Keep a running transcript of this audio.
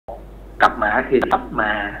กลับมาก็คือกลับมา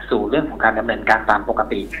สู่เรื่องของการดำเนินการตามปก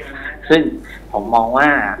ติซึ่งผมมองว่า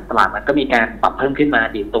ตลาดมันก็มีการปรับเพิ่มขึ้นมา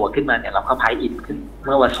ดีตัวขึ้นมาเนี่ยเราก็ไพร์อินขึ้นเ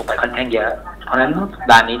มื่อวันศุกร์ไปค่อนข้างเยอะเพราะฉะนั้นสัป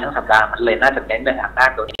ดาห์นี้ทั้งสัปดาห์มันเลยน่าจะเน้นไปทางด้า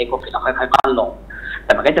นตัวนี้ก็คือเราค่อยๆก้อนลงแ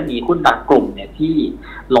ต่มันก็จะมีหุ้นบางกลุ่มเนี่ยที่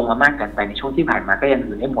ลงมามากเกินไปในช่วงที่ผ่านมาก็ยังอ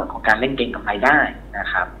ยู่ในหมวดของการเล่นเก็งกำไรได้นะ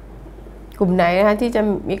ครับกลุ่มไหนนะคะที่จะ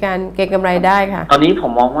มีการเก็งกำไรได้ค่ะตอนนี้ผ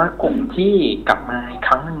มมองว่ากลุ่มที่กลับมาอีกค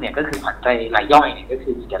รั้งนึงเนี่ยก็คือปัจจัยรายย่อยเนี่ยก็คื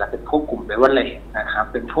อจะเป็นพวกกลุ่มเบเวอร์เลจนะครับ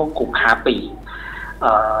เป็นพวกกลุ่มค้าปลีก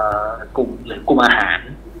กลุ่มหรือกลุ่มอาหาร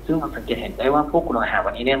ซึ่งเราสังเกตเห็นได้ว่าพวกกลุ่มอาหาร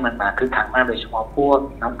วันนี้เนี่ยมันมาคึกคักมากโดยเฉพาะพวก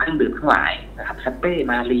น้ำเครื่องดื่มทั้งหลายนะครับแซเป้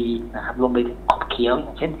มารีนะครับรวมไปถึงขอบเคี้ยวอ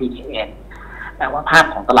ย่างเช่น TKN แต่ว่าภาพ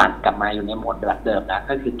ของตลาดกลับมาอยู่ในโหมดแบบเดิมนะ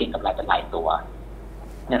ก็คือเก็งกำไรเป็นรายตัว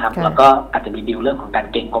นะครับแล้วก็อาจจะมีดิวเรื่องของการ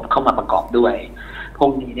เก็งงบเข้ามาประกอบด้วยพว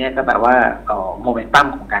กนี้เนี่ยก็แบบว่าโมเมนตัม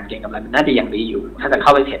ของการเก็งกำไรมันน่าจะยังดีอยู่ถ้าจะเข้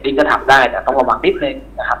าไปเทรดดิ้งก็ทำได้แต่ต้องระวังนิดนึง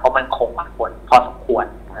นะครับเพราะมันคงผันผวนพอสมควร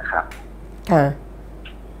นะครับค่ะ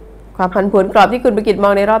ความผันผวนกรอบที่คุณประกิตม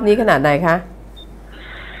องในรอบนี้ขนาดไหนคะ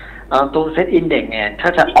ตัวเซ็ตอินเด็กซ์เนี่ยถ้า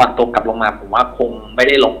จะอ่อนตัวกลับลงมาผมว่าคงไม่ไ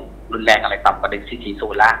ด้ลงรุนแรงอะไรต่ำกว่า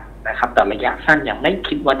1,440ละนะครับแต่ระยะสั้นยังไม่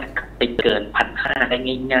คิดว่าจะไปเกิน 1,500 ได้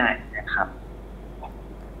ง่ายๆนะครับ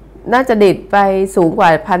น่าจะดิดไปสูงกว่า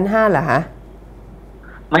 1,500 เหรอคะ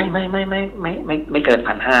ไม่เกิน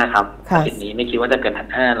 1,500 ครับจุดนี้ไม่คิดว่าจะเกิน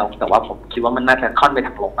 1,500 เราแต่ว่าผมคิดว่ามันน่าจะค่อนไปท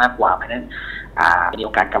างลงมากกว่าเพราะนั้นมีโอ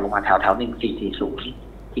กาสกลับลงมาแถว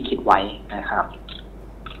1,440ที่คิดไว้นะครับ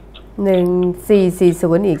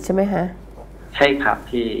1,440อีกใช่ไหมคะใช่ครับ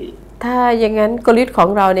ที่ถ้าอย่างนั้นกลยุทธ์ของ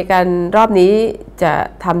เราในการรอบนี้จะ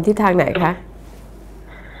ทำทิศทางไหนคะ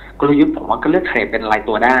กลยุทธ์ผมว่าก็เลือกเทรดเป็นราย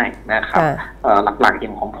ตัวได้นะครับหลักๆอย่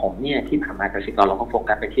างของผมเนี่ยที่ผ่านมากสิกรเราก็โฟ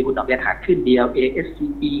กัสไปที่หุ้นดอกเบี้ยฐานขึ้นเดียว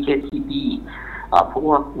ASCB KCB พว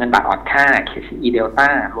กเงินบาทอ่อนค่า KCE Delta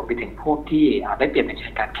รวมไปถึงพวกที่ได้เปรียบใน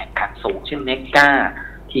การแข่งขันสูงเช่น Mega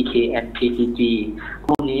TKN PTG พ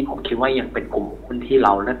วกนี้ผมคิดว่ายังเป็นกลุ่มหุ้นที่เร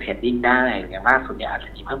าเลือกเทรดดิ้งได้อย่างมากสุดเนี่ยอาจจะ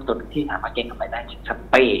มีเพิ่มตัวที่สามารถเก็งกำไรได้เช่นส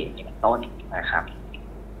เป้อย่างเป็นต้นนะครับ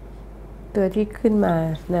ตัวที่ขึ้นมา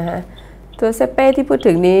นะฮะตัวเซเป้ที่พูด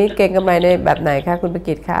ถึงนี้เก็งกำไรในแบบไหนคะคุณประ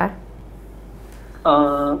กิตคะ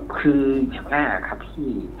คืออย่างแรกครับที่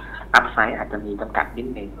อัพไซด์อาจจะมีจำกัดนิด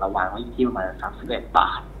นึงระวางไว้ที่ประมาณ31 บ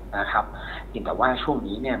าทนะครับแต่ว่าช่วง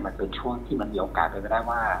นี้เนี่ยมันเป็นช่วงที่มันมีโอกาสเป็นไปได้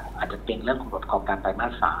ว่าอาจจะเป็นเรื่องของผลประกอบการไตรมา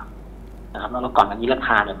ส 3นะครับแล้วก่อนหน้านี้ราค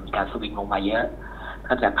าเนี่ยมีการสวิงลงมาเยอะ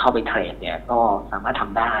ถ้าจะเข้าไปเทรดเนี่ยก็สามารถท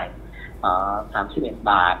ำได้31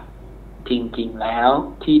 บาทจริงๆแล้ว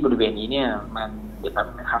ที่บริเวณนี้เนี่ยมันเดี๋ยวแป๊บ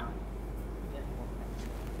นะครับ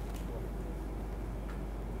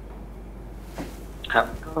ครับ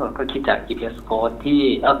ก็คิดจาก EPS score ที่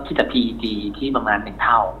คิดจาก PEG ที่ประมาณ1 เ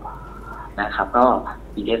ท่านะครับก็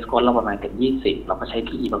EPS score เราประมาณเกือบ20เราก็ใช้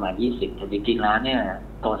PE ประมาณ20แต่จริงๆแล้วเนี่ย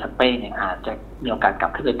ตัวสเป้เนี่ยอาจจะมีโอกาสกลั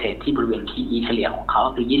บขึ้นไปเทรดที่บริเวณ PE เฉลี่ยของเขา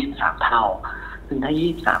คือ23 เท่าซึ่งถ้า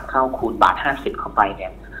23 เท่าคูณ1.50 เข้าไปเนี่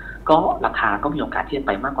ยก็ราคาก็มีโอกาสที่จะไ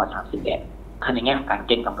ปมากกว่า31ในแง่ของการเ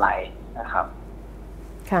ก็งกำไรนะครับ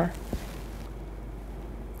ค่ะ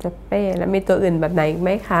สเป้แล้วมีตัวอื่นแบบไหนอีกไห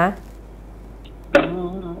มคะ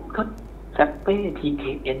ก็แซปเป้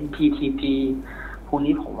TKN PTG พวก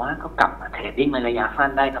นี้ผมว่าก็กลับมาเทรดดิ้งในระยะสั้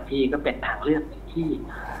นได้ครับพี่ก็เป็นทางเลือกที่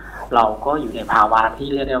เราก็อยู่ในภาวะที่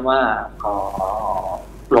เรียกได้ว่า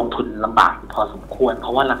ลงทุนลำบากพอสมควรเพร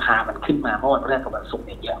าะว่าราคามันขึ้นมาเมื่อวันแรกกับวันศุกร์เ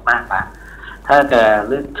นี่ยเยอะมากละถ้าจะ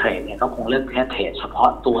เลือกเทรดเนี่ยก็คงเลือกแค่เทรดเฉพาะ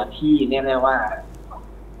ตัวที่เรียกได้ว่า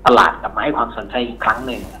ตลาดกลับมาให้ความสนใจอีกครั้งห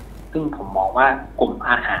นึ่งซึ่งผมมองว่ากลุ่ม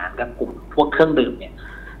อาหารกับกลุ่มพวกเครื่องดื่มเนี่ย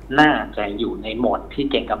น่าจะอยู่ในโหมดที่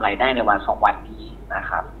เก็งกำไรได้ในวัน2 วันนี้นะ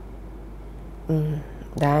ครับ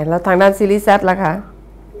ได้แล้วทางด้านซีรีส์ Z ล่ะคะ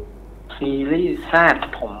ซีรีส์ Z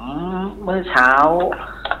ผมเมื่อเช้า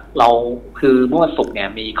เราคือเมื่อวันศุกร์เนี่ย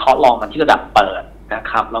มีเคาะลองมันที่ระดับเปิดนะ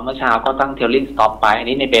ครับแล้วเมื่อเช้าก็ตั้งเทลลิ่งสต็อปไปอัน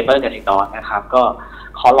นี้ในเปเปอร์กับในดอนนะครับก็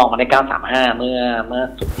เคาะลองมาได้935เมื่อ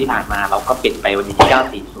ศุกร์ที่ผ่านมาเราก็ปิดไปวันที่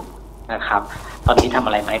940นะครับตอนนี้ทำอ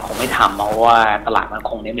ะไรไหมคงไม่ทำเพราะว่าตลาดมัน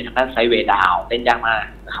คงเน้นไปทางด้านไซด์เวย์ดาวเล่นยากมาก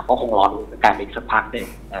นะครับก็คงรอดูการเป็นสักพักหนึ่ง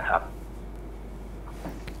นะครับ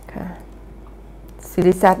ค่ะซี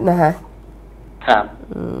รีส์ Z นะคะครับ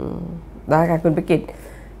ได้ค่ะคุณประกิต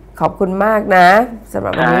ขอบคุณมากนะสำห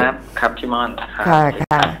รับวันนี้ครับพี่มอนค่ะ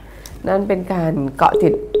ค่ะนั่นเป็นการเกาะติ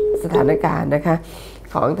ดสถานการณ์นะคะ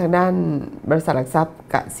ของทางด้านบริษัทหลักทรัพย์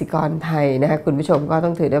กสิกรไทยนะคะคุณผู้ชมก็ต้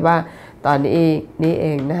องถือได้ว่าตอนนี้เอ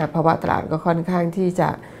งนะคะเพราะว่าตลาดก็ค่อนข้างที่จะ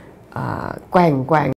แกว่ง